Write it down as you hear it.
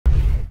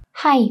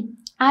Hi,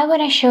 I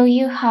want to show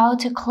you how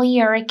to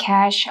clear a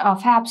cache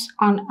of apps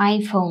on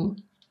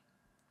iPhone.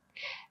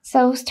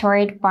 So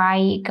start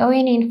by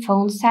going in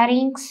Phone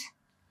Settings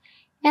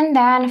and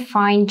then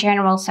find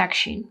General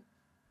section.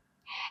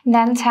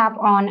 Then tap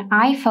on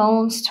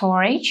iPhone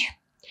Storage,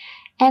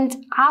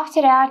 and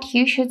after that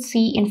you should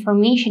see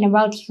information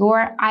about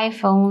your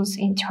iPhone's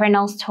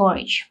internal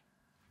storage.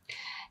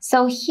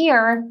 So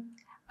here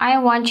I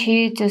want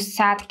you to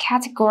set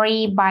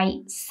category by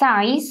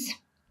size,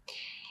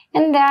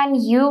 and then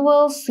you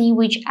will see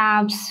which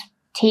apps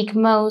take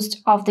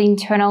most of the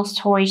internal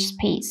storage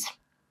space.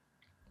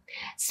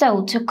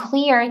 So to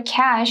clear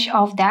cache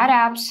of that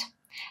apps,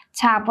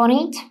 tap on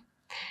it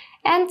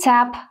and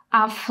tap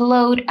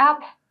Offload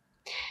App.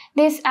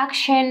 This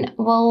action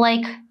will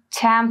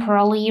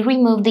temporarily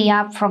remove the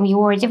app from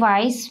your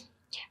device,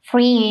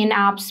 freeing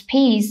app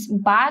space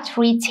but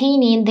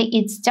retaining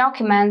its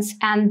documents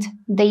and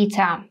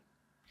data.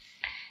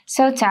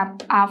 So tap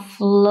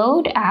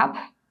Offload App,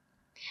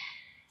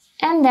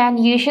 and then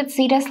you should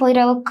see this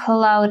little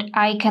cloud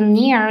icon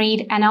near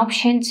it, an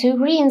option to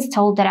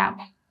reinstall that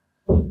app.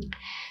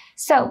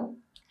 So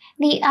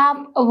the app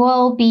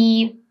will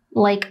be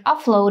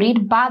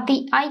offloaded, but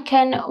the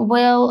icon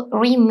will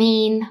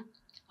remain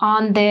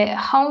on the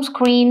home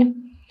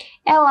screen,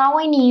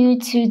 allowing you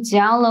to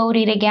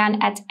download it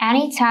again at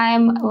any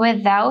time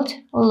without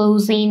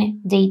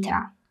losing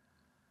data.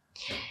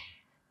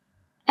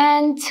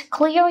 And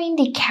clearing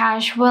the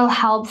cache will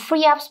help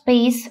free up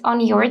space on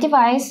your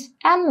device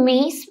and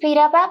may speed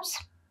up apps.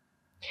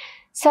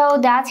 So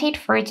that's it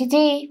for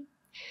today.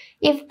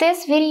 If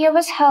this video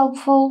was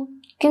helpful,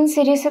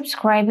 consider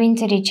subscribing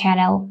to the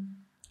channel.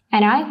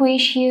 And I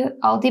wish you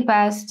all the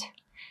best.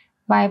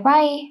 Bye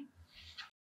bye.